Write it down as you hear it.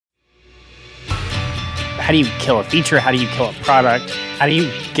how do you kill a feature? How do you kill a product? How do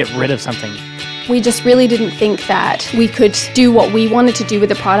you get rid of something? We just really didn't think that we could do what we wanted to do with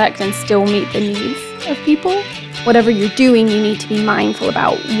the product and still meet the needs of people. Whatever you're doing, you need to be mindful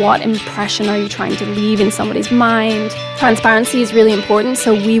about what impression are you trying to leave in somebody's mind. Transparency is really important,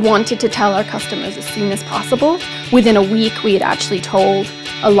 so we wanted to tell our customers as soon as possible. Within a week, we had actually told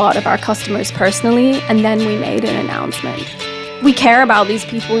a lot of our customers personally, and then we made an announcement. We care about these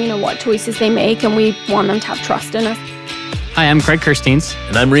people, what choices they make, and we want them to have trust in us. Hi, I'm Craig Kirsteins.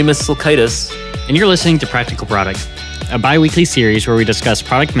 And I'm Rimas Silkaitis. And you're listening to Practical Product, a bi-weekly series where we discuss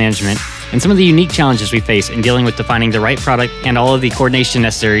product management and some of the unique challenges we face in dealing with defining the right product and all of the coordination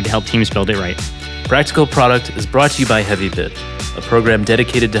necessary to help teams build it right. Practical Product is brought to you by HeavyBit, a program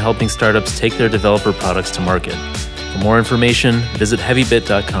dedicated to helping startups take their developer products to market. For more information, visit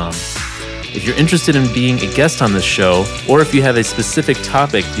heavybit.com. If you're interested in being a guest on this show, or if you have a specific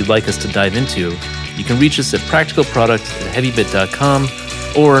topic you'd like us to dive into, you can reach us at practicalproduct@heavybit.com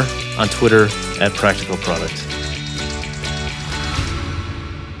or on Twitter @practicalproduct.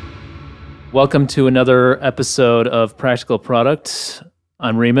 Welcome to another episode of Practical Product.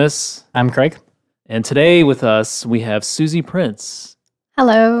 I'm Rimas. I'm Craig. And today with us, we have Suzie Prince.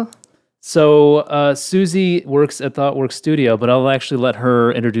 Hello. So Suzie works at ThoughtWorks Studio, but I'll actually let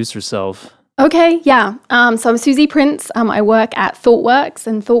her introduce herself. Okay, yeah. So I'm Suzie Prince. I work at ThoughtWorks,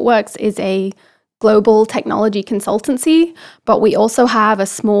 and ThoughtWorks is a global technology consultancy, but we also have a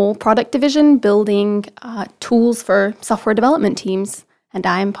small product division building tools for software development teams, and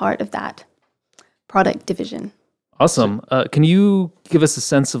I'm part of that product division. Awesome. Can you give us a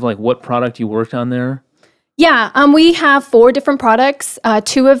sense of what product you worked on there? Yeah, we have 4 different products.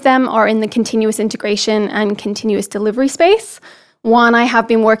 2 of them are in the continuous integration and continuous delivery space. One I have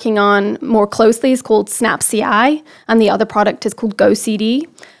been working on more closely is called Snap CI, and the other product is called Go CD.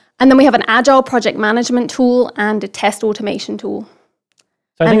 And then we have an agile project management tool and a test automation tool.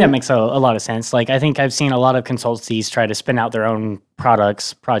 So I think that makes a lot of sense. I think I've seen a lot of consultancies try to spin out their own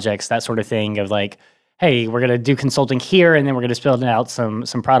products, projects, that sort of thing of hey, we're going to do consulting here, and then we're going to spin out some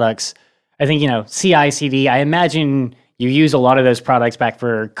products. I think, CI, CD, I imagine you use a lot of those products back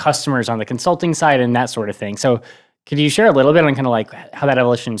for customers on the consulting side and that sort of thing. So could you share a little bit on how that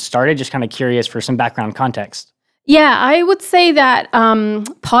evolution started? Just kind of curious for some background context. Yeah, I would say that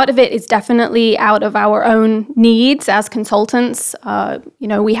part of it is definitely out of our own needs as consultants.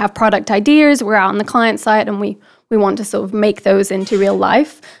 We have product ideas, we're out on the client side, and we want to sort of make those into real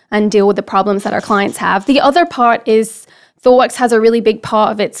life and deal with the problems that our clients have. The other part is ThoughtWorks has a really big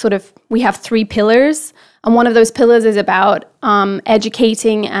part of it. We have 3 pillars, and one of those pillars is about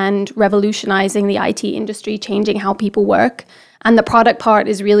educating and revolutionizing the IT industry, changing how people work. And the product part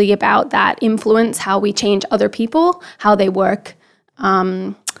is really about that influence, how we change other people, how they work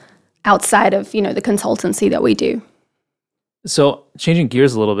outside of, the consultancy that we do. So changing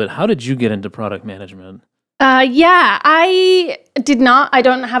gears a little bit, how did you get into product management? I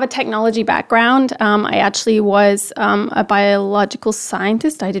don't have a technology background. I actually was a biological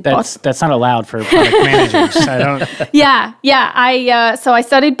scientist. I did That's not allowed for product managers. I don't. So I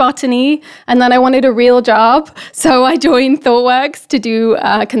studied botany, and then I wanted a real job. So I joined ThoughtWorks to do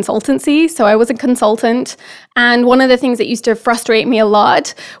consultancy. So I was a consultant. And one of the things that used to frustrate me a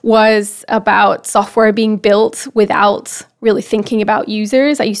lot was about software being built without really thinking about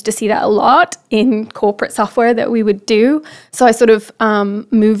users. I used to see that a lot in corporate software that we would do. So I sort of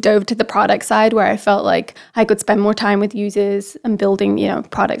moved over to the product side where I felt like I could spend more time with users and building,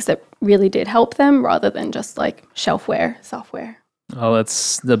 products that really did help them rather than just shelfware software. Oh,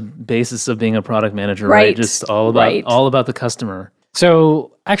 that's the basis of being a product manager, right? Just all about the customer.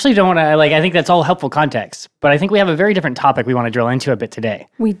 So actually don't want to, I think that's all helpful context, but I think we have a very different topic we want to drill into a bit today.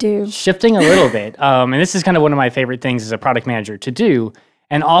 We do. Shifting a little bit, and this is kind of one of my favorite things as a product manager to do,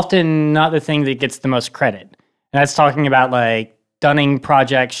 and often not the thing that gets the most credit. And that's talking about dunning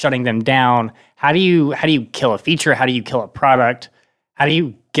projects, shutting them down. How do you kill a feature? How do you kill a product? How do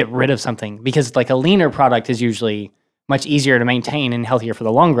you get rid of something? Because a leaner product is usually much easier to maintain and healthier for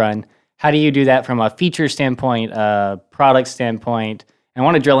the long run. How do you do that from a feature standpoint, a product standpoint? I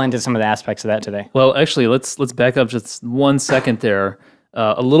want to drill into some of the aspects of that today. Well, actually, let's back up just 1 second there.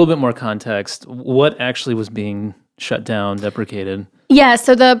 A little bit more context. What actually was being shut down, deprecated? Yeah,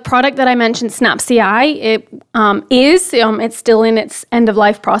 so the product that I mentioned, Snap CI, it's still in its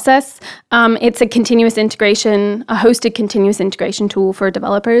end-of-life process. It's a continuous integration, a hosted continuous integration tool for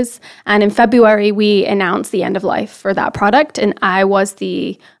developers. And in February, we announced the end of life for that product, and I was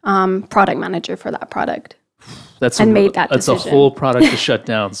the product manager for that product. Made that decision. That's a whole product to shut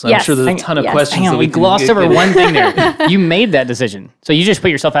down. So Yes. I'm sure there's a ton of questions. Hang on, we glossed over one thing there. You made that decision. So you just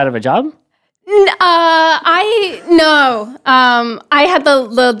put yourself out of a job? I had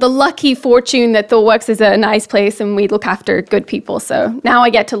the lucky fortune that ThoughtWorks is a nice place and we look after good people. So now I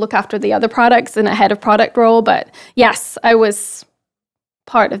get to look after the other products in a head of product role. But yes, I was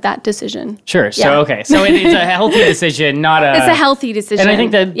part of that decision. Sure. So, okay. So it's a healthy decision, not a... It's a healthy decision. And I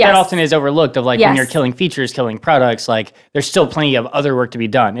think that that often is overlooked of like when Yes. you're killing features, killing products, like there's still plenty of other work to be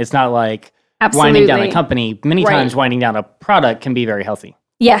done. It's not like Absolutely. winding down a company. Many Right. times winding down a product can be very healthy.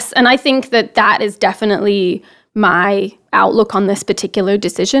 Yes, and I think that is definitely my outlook on this particular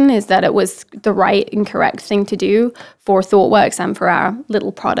decision, is that it was the right and correct thing to do for ThoughtWorks and for our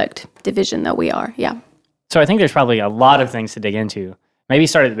little product division that we are. Yeah. So I think there's probably a lot of things to dig into. Maybe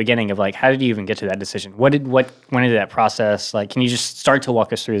start at the beginning of like, how did you even get to that decision? What went into that process? Like, can you just start to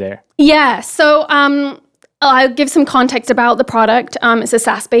walk us through there? Yeah. So I'll give some context about the product. It's a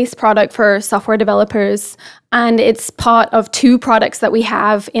SaaS-based product for software developers, and it's part of two products that we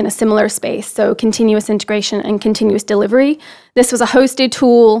have in a similar space, so continuous integration and continuous delivery. This was a hosted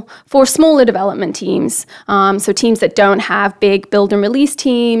tool for smaller development teams, so teams that don't have big build and release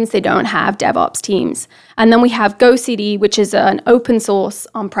teams, they don't have DevOps teams. And then we have GoCD, which is an open source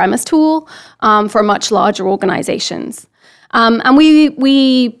on-premise tool for much larger organizations. And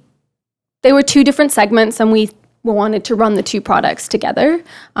they were two different segments, and we wanted to run the two products together.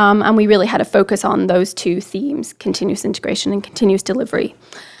 And we really had a focus on those two themes, continuous integration and continuous delivery.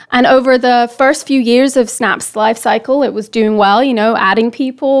 And over the first few years of Snap's life cycle, it was doing well, adding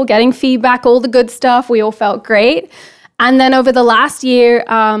people, getting feedback, all the good stuff. We all felt great. And then over the last year,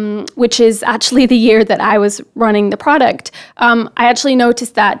 which is actually the year that I was running the product, I actually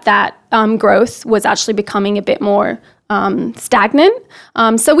noticed that growth was actually becoming a bit more stagnant.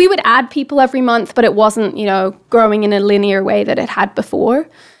 So we would add people every month, but it wasn't, growing in a linear way that it had before.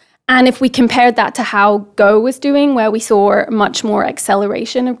 And if we compared that to how Go was doing, where we saw much more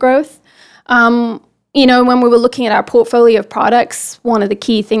acceleration of growth, when we were looking at our portfolio of products, one of the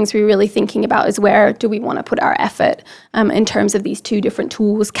key things we were really thinking about is where do we want to put our effort in terms of these two different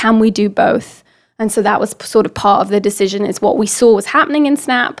tools? Can we do both? And so that was sort of part of the decision, is what we saw was happening in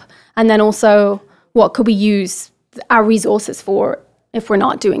Snap, and then also what could we use our resources for if we're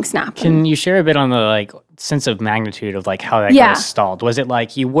not doing Snap. Can you share a bit on the sense of magnitude of how that got stalled? Was it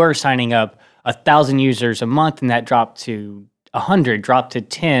like you were signing up 1,000 users a month and that dropped to 100, dropped to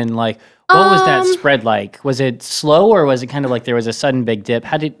 10? What was that spread like? Was it slow, or was it kind of like there was a sudden big dip?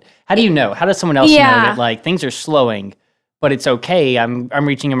 How do you know? How does someone else know that things are slowing, but it's okay? I'm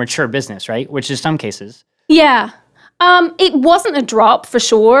reaching a mature business, right? Which is some cases. Yeah. It wasn't a drop for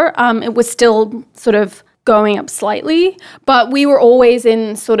sure. It was still sort of going up slightly, but we were always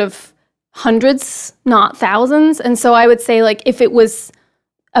in sort of hundreds, not thousands. And so I would say if it was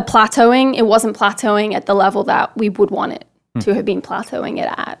a plateauing, it wasn't plateauing at the level that we would want it to have been plateauing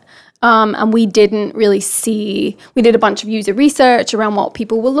it at. And we didn't really we did a bunch of user research around what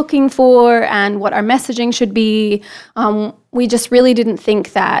people were looking for and what our messaging should be. We just really didn't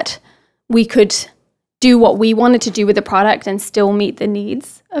think that we could do what we wanted to do with the product and still meet the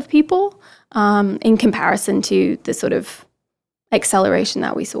needs of people. In comparison to the sort of acceleration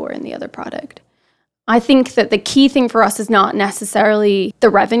that we saw in the other product. I think that the key thing for us is not necessarily the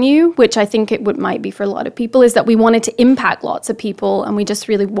revenue, which I think might be for a lot of people, is that we wanted to impact lots of people, and we just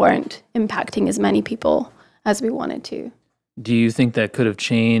really weren't impacting as many people as we wanted to. Do you think that could have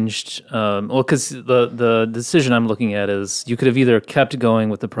changed? Because the decision I'm looking at is you could have either kept going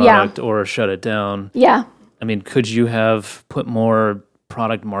with the product or shut it down. Yeah. I mean, could you have put more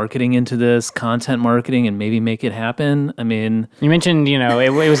product marketing into this, content marketing, and maybe make it happen? I mean, you mentioned, it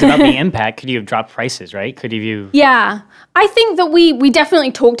was about the impact. Could you have dropped prices, right? Could you? Yeah, I think that we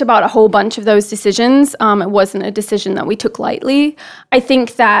definitely talked about a whole bunch of those decisions. It wasn't a decision that we took lightly. I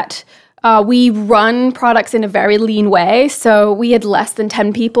think that we run products in a very lean way. So we had less than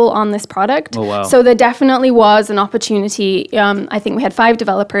 10 people on this product. Oh, wow. So there definitely was an opportunity. I think we had 5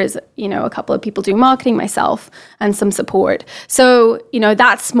 developers, a couple of people doing marketing, myself, and some support. So,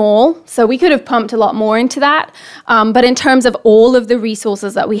 that's small. So we could have pumped a lot more into that. But in terms of all of the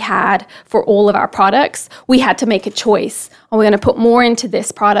resources that we had for all of our products, we had to make a choice. Are we going to put more into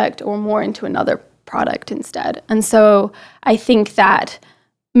this product or more into another product instead? And so I think that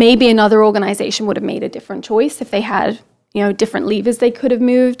maybe another organization would have made a different choice if they had, different levers they could have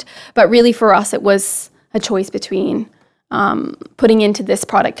moved. But really for us, it was a choice between putting into this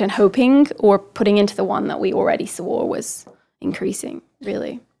product and hoping, or putting into the one that we already saw was increasing,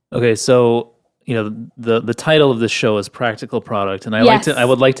 really. Okay, so the title of this show is Practical Product, and I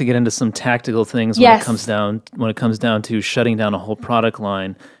would like to get into some tactical things when it comes down to shutting down a whole product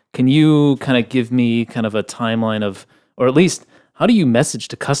line. Can you kind of give me kind of a timeline of, or at least how do you message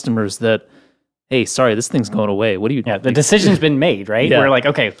to customers that hey, sorry, this thing's going away. What do you? Yeah, the decision's been made, right? Yeah. We're like,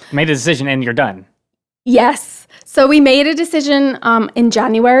 okay, made a decision and you're done. Yes. So we made a decision in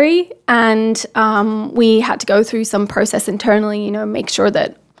January, and we had to go through some process internally, make sure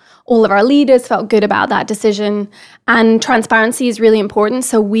that all of our leaders felt good about that decision. And transparency is really important.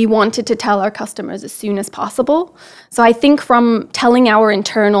 So we wanted to tell our customers as soon as possible. So I think from telling our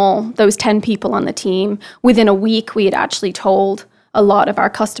those 10 people on the team, within a week, we had actually told a lot of our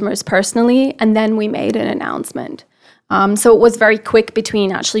customers personally, and then we made an announcement. So it was very quick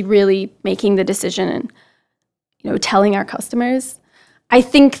between actually really making the decision and, telling our customers. I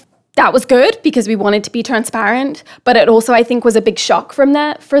think that was good because we wanted to be transparent, but it also, I think, was a big shock for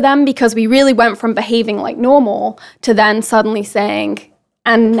them because we really went from behaving like normal to then suddenly saying,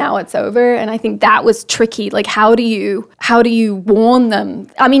 and now it's over. And I think that was tricky. Like, how do you warn them?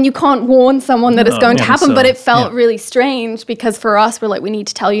 I mean, you can't warn someone that it's going to happen, but it felt really strange because for us, we're like, we need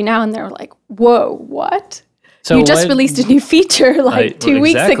to tell you now. And they're like, whoa, what? So you just released a new feature 2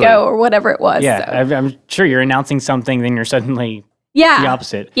 weeks ago or whatever it was. Yeah, so. I'm sure you're announcing something, then you're suddenly the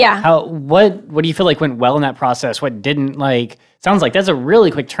opposite. Yeah. What do you feel like went well in that process? What didn't? Sounds like that's a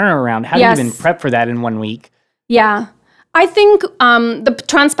really quick turnaround. How do you even prep for that in 1 week? Yeah. I think the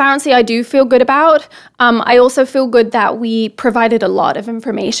transparency I do feel good about. I also feel good that we provided a lot of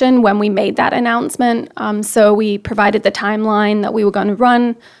information when we made that announcement. So we provided the timeline that we were going to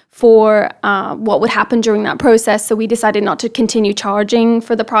run for what would happen during that process. So we decided not to continue charging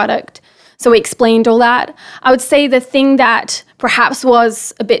for the product. So we explained all that. I would say the thing that perhaps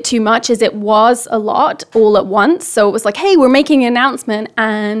was a bit too much is it was a lot all at once. So it was like, hey, we're making an announcement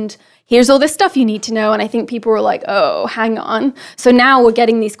and here's all this stuff you need to know. And I think people were like, oh, hang on. So now we're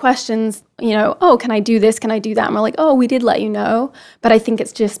getting these questions, oh, can I do this? Can I do that? And we're like, oh, we did let you know. But I think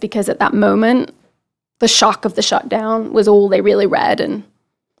it's just because at that moment, the shock of the shutdown was all they really read and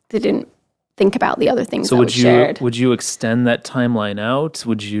they didn't think about the other things that were shared. Would you extend that timeline out?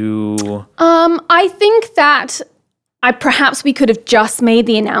 Would you? I think that perhaps we could have just made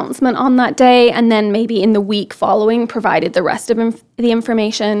the announcement on that day and then maybe in the week following provided the rest of the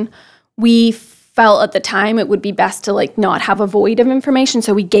information. We felt at the time it would be best to not have a void of information,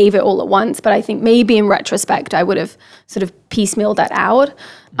 so we gave it all at once. But I think maybe in retrospect, I would have sort of piecemealed that out.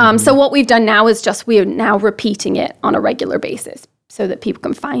 So what we've done now is we are now repeating it on a regular basis so that people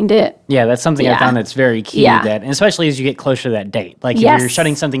can find it. Yeah, that's something I found that's very key. And especially as you get closer to that date. If you're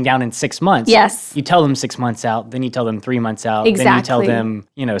shutting something down in 6 months, you tell them 6 months out, then you tell them 3 months out, then you tell them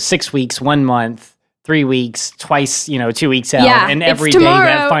 6 weeks, 1 month, 3 weeks, twice, 2 weeks out, and every day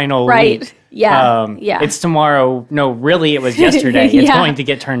that final week. It's tomorrow. No, really, it was yesterday. It's going to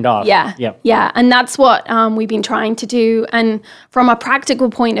get turned off. Yeah. And that's what we've been trying to do. And from a practical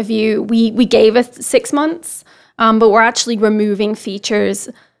point of view, we gave us 6 months, but we're actually removing features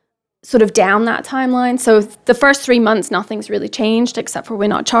sort of down that timeline. So the first 3 months, nothing's really changed except for we're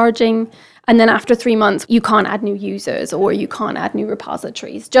not charging. And then after 3 months, you can't add new users or you can't add new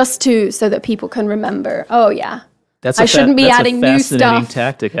repositories, just so that people can remember, oh yeah, I shouldn't be adding new stuff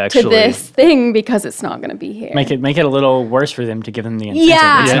tactic, to this thing because it's not going to be here. Make it a little worse for them to give them the incentive.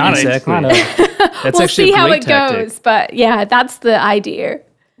 Yeah, it's not exactly. That's we'll actually see a how great it tactic. goes, but yeah, that's the idea.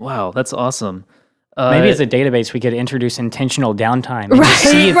 Wow, that's awesome. Maybe as a database, we could introduce intentional downtime and just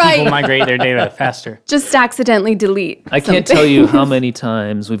see if people migrate their data faster. Just accidentally delete I can't tell you how many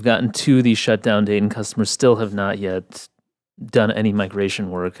times we've gotten to the shutdown date and customers still have not yet done any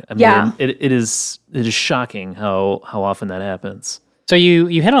migration work. I mean, it is shocking how often that happens. So you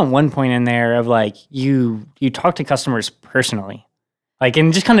hit on one point in there of you talk to customers personally,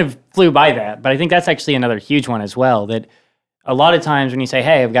 and just kind of flew by that. But I think that's actually another huge one as well, that a lot of times when you say,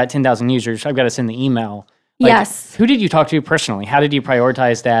 hey, I've got 10,000 users, I've got to send the email. Yes. Who did you talk to personally? How did you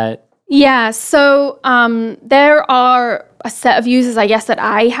prioritize that? Yeah, so there are a set of users, I guess, that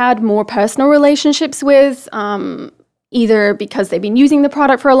I had more personal relationships with, either because they've been using the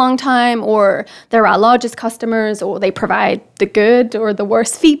product for a long time or they're our largest customers or they provide the good or the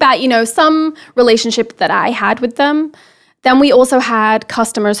worst feedback, some relationship that I had with them. Then we also had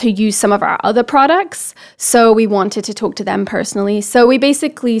customers who use some of our other products, so we wanted to talk to them personally. So we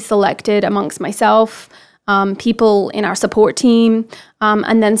basically selected amongst myself, people in our support team,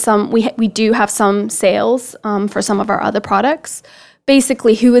 and then some. We do have some sales for some of our other products.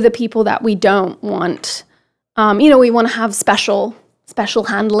 Basically, who are the people that we don't want? We want to have special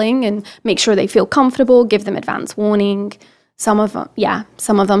handling and make sure they feel comfortable, give them advance warning. Some of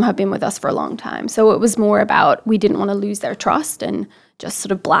them have been with us for a long time. So it was more about we didn't want to lose their trust and just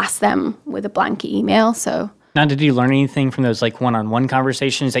sort of blast them with a blank email. So now, did you learn anything from those one-on-one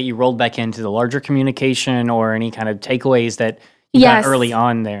conversations that you rolled back into the larger communication or any kind of takeaways that you Yes. got early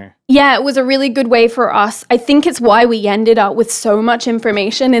on there. Yeah, it was a really good way for us. I think it's why we ended up with so much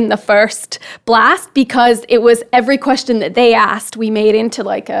information in the first blast, because it was every question that they asked, we made into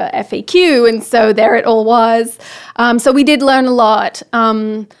like a FAQ. And so there it all was. So we did learn a lot.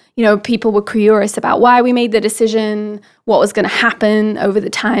 People were curious about why we made the decision, what was going to happen over the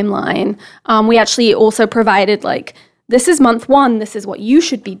timeline. We actually also provided this is month 1, this is what you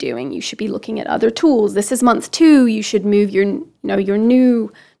should be doing. You should be looking at other tools. This is month 2, you should move your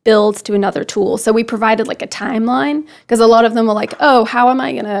new builds to another tool. So we provided a timeline, because a lot of them were like, oh, how am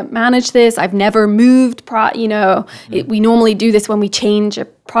I going to manage this? I've never moved, we normally do this when we change a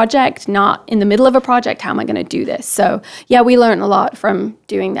project, not in the middle of a project. How am I going to do this? So yeah, we learned a lot from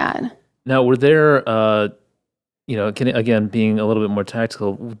doing that. Now, were there, again, being a little bit more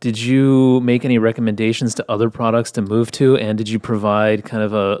tactical, did you make any recommendations to other products to move to? And did you provide kind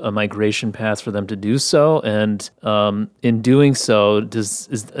of a migration path for them to do so? And in doing so, is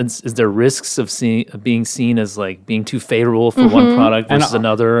there risks of being seen as being too favorable for one product versus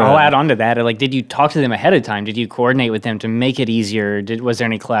another? I'll add on to that. Did you talk to them ahead of time? Did you coordinate with them to make it easier? Was there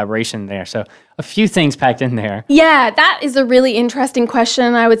any collaboration there? So a few things packed in there. Yeah, that is a really interesting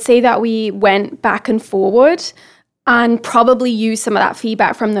question. I would say that we went back and forward and probably use some of that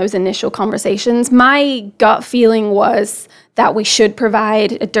feedback from those initial conversations. My gut feeling was that we should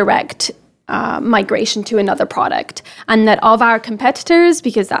provide a direct migration to another product, and that of our competitors,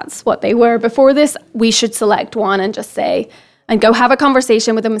 because that's what they were before this, we should select one and just say, and go have a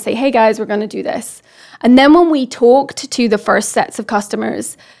conversation with them and say, hey guys, we're going to do this. And then when we talked to the first sets of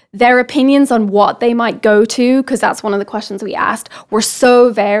customers, their opinions on what they might go to, because that's one of the questions we asked, were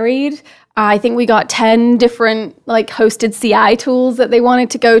so varied. I think we got 10 different hosted CI tools that they wanted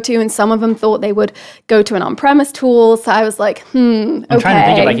to go to, and some of them thought they would go to an on-premise tool. So I was like, okay. I'm trying to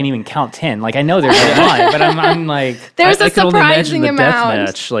think if I can even count 10. I know there's a lot, but I'm like... There's a surprising amount. I can only imagine the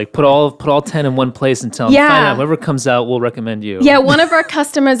death match. Put all 10 in one place and tell them, find out, whoever comes out, we'll recommend you. Yeah, one of our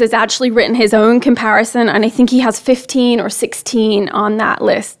customers has actually written his own comparison, and I think he has 15 or 16 on that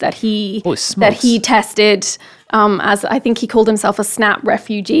list that he tested. As I think he called himself a Snap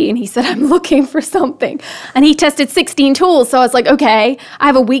refugee, and he said, I'm looking for something. And he tested 16 tools. So I was like, okay, I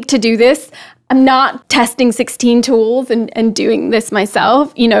have a week to do this. I'm not testing 16 tools and doing this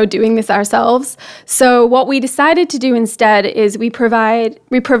myself, doing this ourselves. So what we decided to do instead is we provided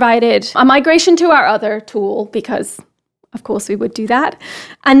a migration to our other tool, because of course we would do that.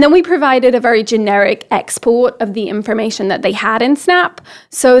 And then we provided a very generic export of the information that they had in Snap,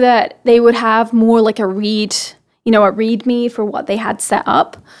 so that they would have more like a README for what they had set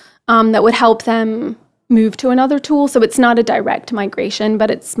up, that would help them move to another tool. So it's not a direct migration,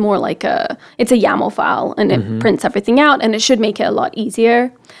 but it's more like it's a YAML file, and it prints everything out, and it should make it a lot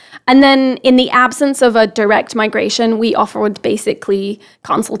easier. And then in the absence of a direct migration, we offered basically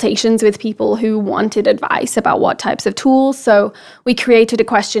consultations with people who wanted advice about what types of tools. So we created a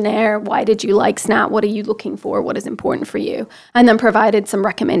questionnaire. Why did you like Snap? What are you looking for? What is important for you? And then provided some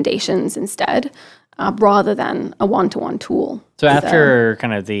recommendations instead, rather than a one-to-one tool. So after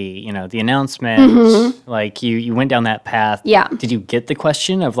kind of the announcement, you went down that path. Yeah. Did you get the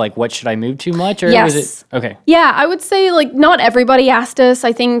question of what should I move to much? Or Yes. was it okay? Yeah, I would say not everybody asked us.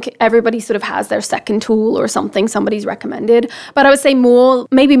 I think everybody sort of has their second tool or something somebody's recommended. But I would say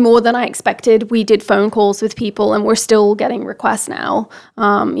maybe more than I expected. We did phone calls with people, and we're still getting requests now.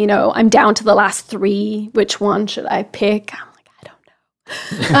 I'm down to the last 3. Which one should I pick?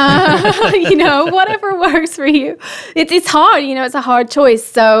 Whatever works for you. It's hard, it's a hard choice.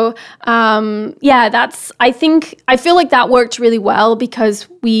 So, I feel like that worked really well, because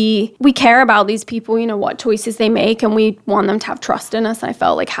we care about these people, what choices they make, and we want them to have trust in us. I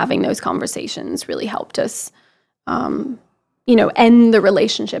felt like having those conversations really helped us, end the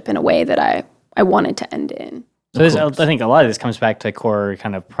relationship in a way that I wanted to end it in. So I think a lot of this comes back to core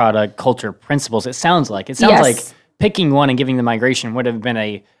kind of product culture principles. It sounds like Yes. Picking one and giving the migration would have been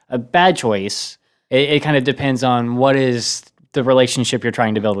a bad choice. It kind of depends on what is the relationship you're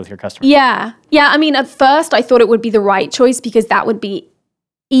trying to build with your customer. Yeah. I mean, at first I thought it would be the right choice, because that would be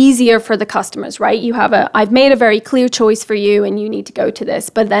easier for the customers, right? I've made a very clear choice for you, and you need to go to this.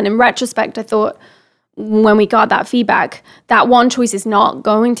 But then in retrospect, I thought, when we got that feedback, that one choice is not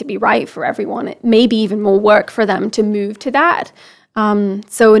going to be right for everyone. It may be even more work for them to move to that.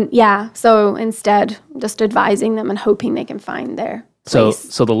 So instead, just advising them and hoping they can find their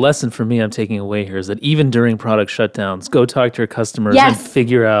place. So the lesson for me I'm taking away here is that even during product shutdowns, go talk to your customers and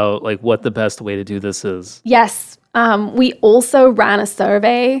figure out what the best way to do this is. Yes. We also ran a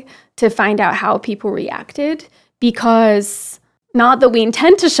survey to find out how people reacted, because not that we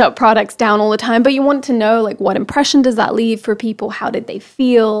intend to shut products down all the time, but you want to know like what impression does that leave for people? How did they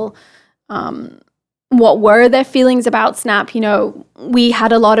feel? What were their feelings about Snap? You know, we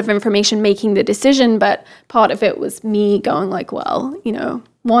had a lot of information making the decision, but part of it was me going like, well, you know,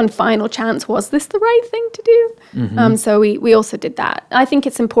 one final chance, was this the right thing to do? So we also did that. I think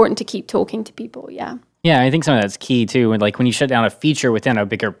it's important to keep talking to people, yeah. Yeah, I think some of that's key too. And like when you shut down a feature within a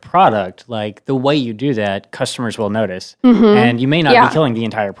bigger product, like the way you do that, customers will notice. And you may not be killing the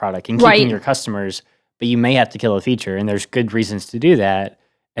entire product and keeping your customers, but you may have to kill a feature. And there's good reasons to do that.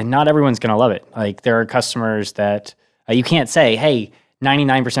 And not everyone's going to love it. Like there are customers that you can't say, hey,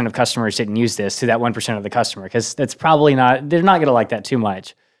 99% of customers didn't use this to that 1% of the customer, because that's probably not, they're not going to like that too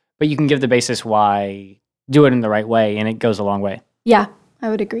much. But you can give the basis why, do it in the right way, and it goes a long way. Yeah, I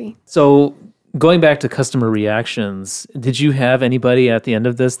would agree. So going back to customer reactions, did you have anybody at the end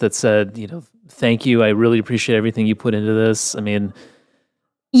of this that said, you know, thank you, I really appreciate everything you put into this? I mean...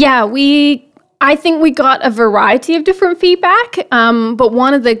 Yeah, I think we got a variety of different feedback, but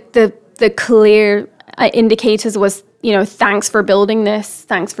one of the clear indicators was, you know, thanks for building this,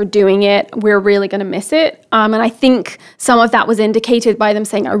 thanks for doing it, we're really going to miss it. And I think some of that was indicated by them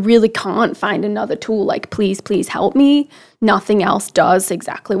saying, I really can't find another tool, like please help me. Nothing else does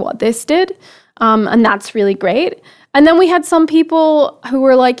exactly what this did. And that's really great. And then we had some people who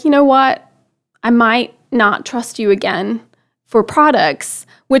were like, you know what, I might not trust you again for products,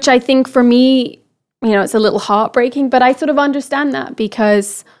 which I think for me, you know, it's a little heartbreaking, but I sort of understand that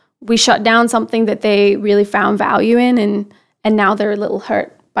because we shut down something that they really found value in, and now they're a little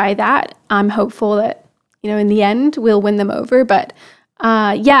hurt by that. I'm hopeful that, you know, in the end we'll win them over. But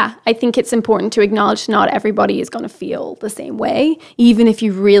yeah, I think it's important to acknowledge not everybody is going to feel the same way. Even if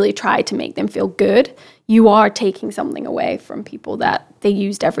you really try to make them feel good, you are taking something away from people that they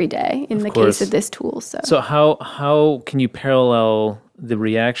used every day in the case of this tool. So how can you parallel the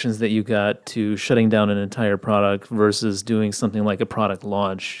reactions that you got to shutting down an entire product versus doing something like a product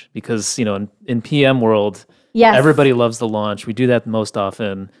launch? Because, you know, in PM world, everybody loves the launch. We do that most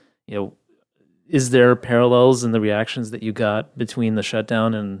often. You know, is there parallels in the reactions that you got between the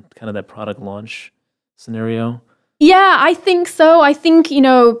shutdown and kind of that product launch scenario? Yeah, I think so. I think, you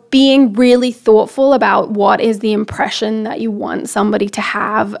know, being really thoughtful about what is the impression that you want somebody to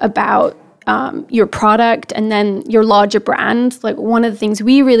have about your product and then your larger brand. Like one of the things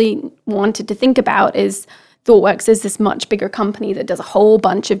we really wanted to think about is ThoughtWorks is this much bigger company that does a whole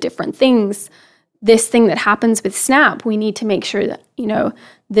bunch of different things. This thing that happens with Snap, we need to make sure that, you know,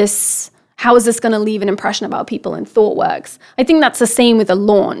 how is this going to leave an impression about people in ThoughtWorks? I think that's the same with a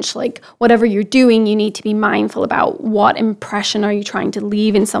launch. Like whatever you're doing, you need to be mindful about what impression are you trying to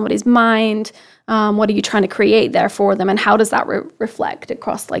leave in somebody's mind. What are you trying to create there for them? And how does that reflect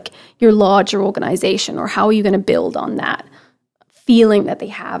across like your larger organization, or how are you going to build on that feeling that they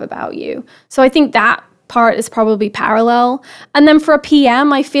have about you? So I think that part is probably parallel. And then for a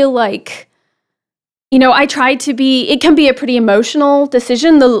PM, I feel like, you know, I try to be, it can be a pretty emotional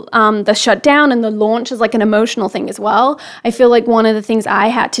decision. The shutdown and the launch is like an emotional thing as well. I feel like one of the things I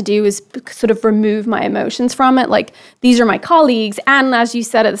had to do is sort of remove my emotions from it. Like, these are my colleagues, and as you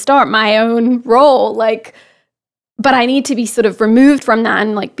said at the start, my own role, like, but I need to be sort of removed from that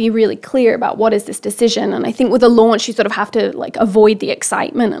and like be really clear about what is this decision. And I think with a launch, you sort of have to like avoid the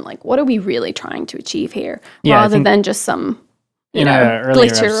excitement and like, what are we really trying to achieve here? Rather than just some, you know,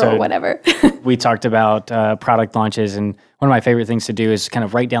 glitter or whatever. We talked about product launches, and one of my favorite things to do is kind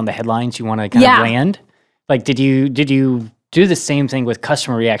of write down the headlines you want to kind of land. Like, did you do the same thing with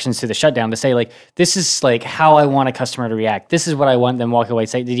customer reactions to the shutdown to say, like, this is like how I want a customer to react. This is what I want them to walk away.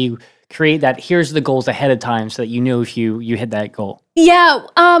 Say, did you create that? Here's the goals ahead of time so that you knew if you hit that goal. Yeah,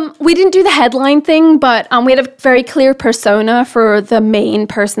 we didn't do the headline thing, but we had a very clear persona for the main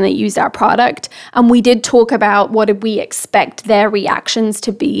person that used our product. And we did talk about what did we expect their reactions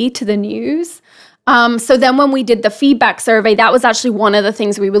to be to the news. So then when we did the feedback survey, that was actually one of the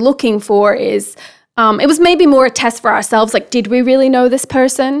things we were looking for is, it was maybe more a test for ourselves. Like, did we really know this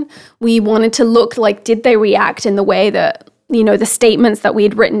person? We wanted to look like, did they react in the way that, you know, the statements that we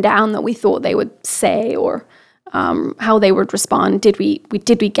had written down that we thought they would say, or how they would respond. Did we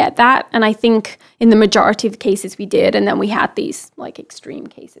get that? And I think in the majority of the cases we did. And then we had these like extreme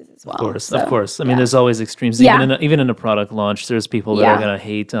cases as well. Of course. I mean, there's always extremes. Even in a product launch, there's people that are going to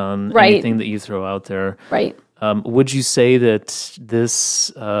hate on anything that you throw out there. Right. Would you say that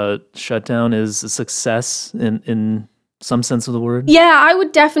this shutdown is a success in some sense of the word? Yeah, I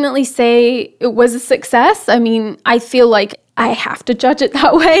would definitely say it was a success. I mean, I feel like I have to judge it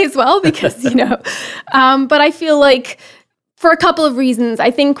that way as well because, you know, but I feel like for a couple of reasons, I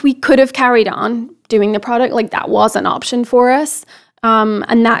think we could have carried on doing the product, like that was an option for us.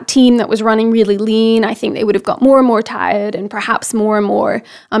 And that team that was running really lean, I think they would have got more and more tired and perhaps more and more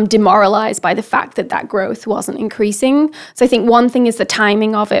demoralized by the fact that that growth wasn't increasing. So I think one thing is the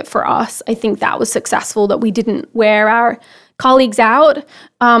timing of it for us. I think that was successful, that we didn't wear our colleagues out.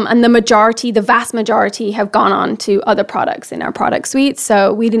 And the vast majority have gone on to other products in our product suite.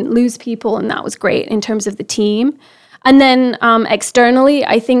 So we didn't lose people, and that was great in terms of the team. And then externally,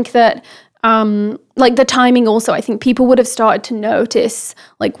 I think that like the timing also, I think people would have started to notice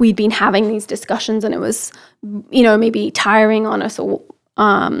like we'd been having these discussions and it was, maybe tiring on us, or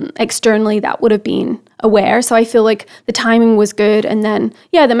externally that would have been aware. So I feel like the timing was good. And then,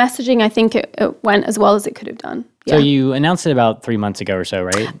 the messaging, I think it went as well as it could have done. Yeah. So you announced it about 3 months ago or so,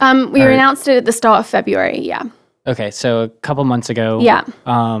 right? We announced it at the start of February, yeah. Okay, so a couple months ago. Yeah.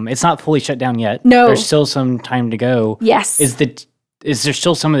 It's not fully shut down yet. No. There's still some time to go. Yes. Is there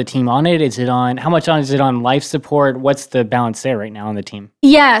still some of the team on it? How much is it on life support? What's the balance there right now on the team?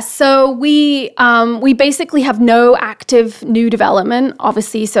 Yeah, so we basically have no active new development,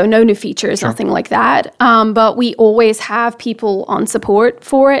 obviously, so no new features, Sure. Nothing like that. But we always have people on support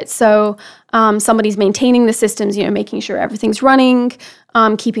for it. So somebody's maintaining the systems, making sure everything's running,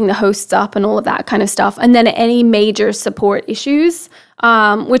 keeping the hosts up and all of that kind of stuff. And then any major support issues,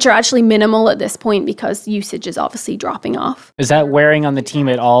 which are actually minimal at this point because usage is obviously dropping off. Is that wearing on the team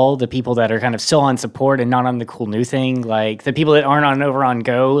at all? The people that are kind of still on support and not on the cool new thing? Like the people that aren't over on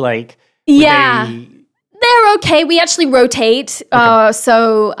Go, like... Yeah. They're okay. We actually rotate. Okay.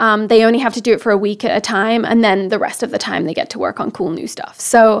 So they only have to do it for a week at a time. And then the rest of the time they get to work on cool new stuff.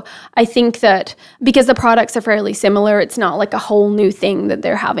 So I think that because the products are fairly similar, it's not like a whole new thing that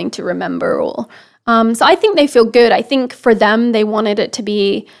they're having to remember. So I think they feel good. I think for them, they wanted it to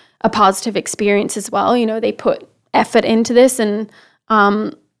be a positive experience as well. They put effort into this. And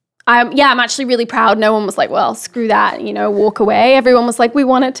I'm actually really proud. No one was like, well, screw that, walk away. Everyone was like, we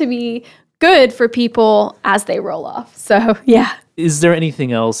want it to be good for people as they roll off. So, yeah. Is there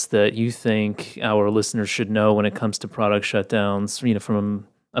anything else that you think our listeners should know when it comes to product shutdowns, from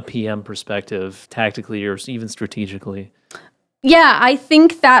a PM perspective, tactically or even strategically? Yeah, I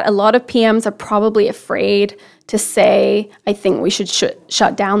think that a lot of PMs are probably afraid to say, I think we should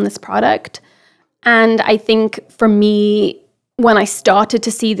shut down this product. And I think for me, when I started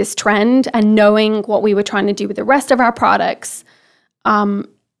to see this trend and knowing what we were trying to do with the rest of our products,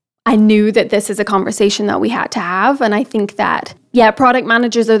 I knew that this is a conversation that we had to have. And I think that, product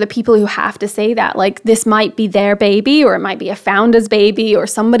managers are the people who have to say that. Like, this might be their baby, or it might be a founder's baby, or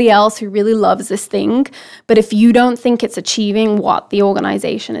somebody else who really loves this thing. But if you don't think it's achieving what the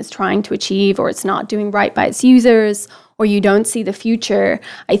organization is trying to achieve, or it's not doing right by its users, or you don't see the future,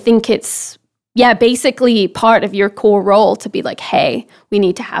 I think it's, basically part of your core role to be like, hey, we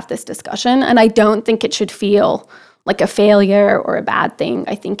need to have this discussion. And I don't think it should feel like a failure or a bad thing.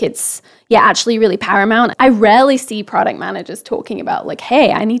 I think it's, actually really paramount. I rarely see product managers talking about like,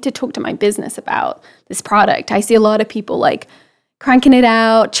 hey, I need to talk to my business about this product. I see a lot of people like cranking it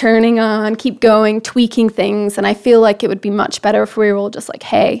out, churning on, keep going, tweaking things. And I feel like it would be much better if we were all just like,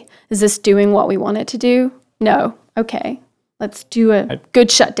 hey, is this doing what we want it to do? No. Okay. Let's do a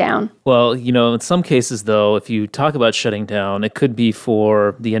good shutdown. Well, in some cases, though, if you talk about shutting down, it could be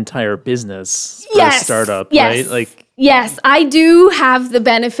for the entire business for a startup, right? Yes, I do have the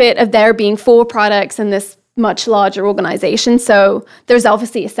benefit of there being 4 products in this much larger organization. So there's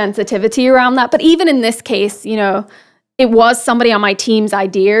obviously a sensitivity around that. But even in this case, it was somebody on my team's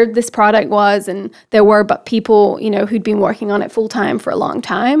idea, this product was, and there were but people, who'd been working on it full time for a long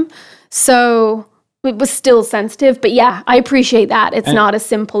time. So it was still sensitive, but I appreciate that. It's not as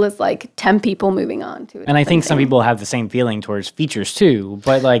simple as like 10 people moving on to it. And I think some people have the same feeling towards features too,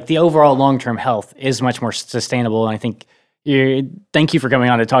 but like the overall long-term health is much more sustainable. And I think thank you for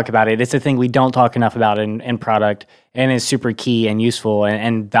coming on to talk about it. It's a thing we don't talk enough about in product, and is super key and useful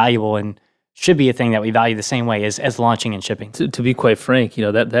and valuable, and should be a thing that we value the same way as launching and shipping. To be quite frank,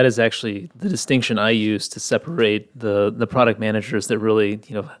 that is actually the distinction I use to separate the product managers that really,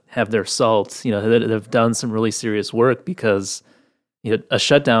 have their salt, that have done some really serious work, because a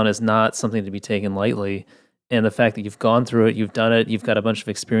shutdown is not something to be taken lightly. And the fact that you've gone through it, you've done it, you've got a bunch of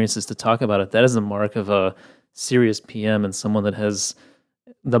experiences to talk about it, that is a mark of a serious PM and someone that has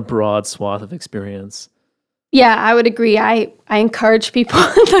the broad swath of experience. Yeah, I would agree. I encourage people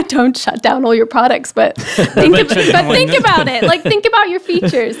that don't shut down all your products, but think about it. Like, think about your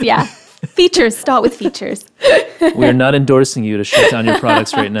features. Yeah, features. Start with features. We're not endorsing you to shut down your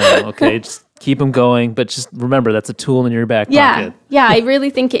products right now, okay? Just keep them going, but just remember that's a tool in your back pocket. Yeah, I really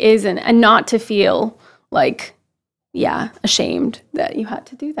think it is, and not to feel like, ashamed that you had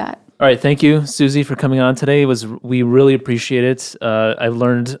to do that. All right, thank you, Suzie, for coming on today. We really appreciate it. I've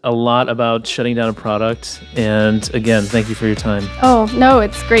learned a lot about shutting down a product. And again, thank you for your time. Oh, no,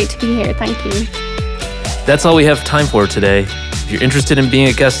 it's great to be here. Thank you. That's all we have time for today. If you're interested in being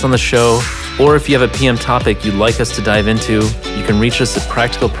a guest on the show, or if you have a PM topic you'd like us to dive into, you can reach us at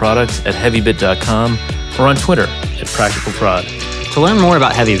practicalproduct@heavybit.com or on Twitter @practicalprod. To learn more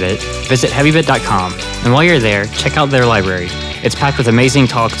about HeavyBit, visit heavybit.com. And while you're there, check out their library. It's packed with amazing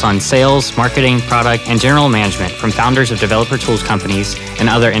talks on sales, marketing, product, and general management from founders of developer tools companies and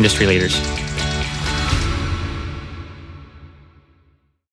other industry leaders.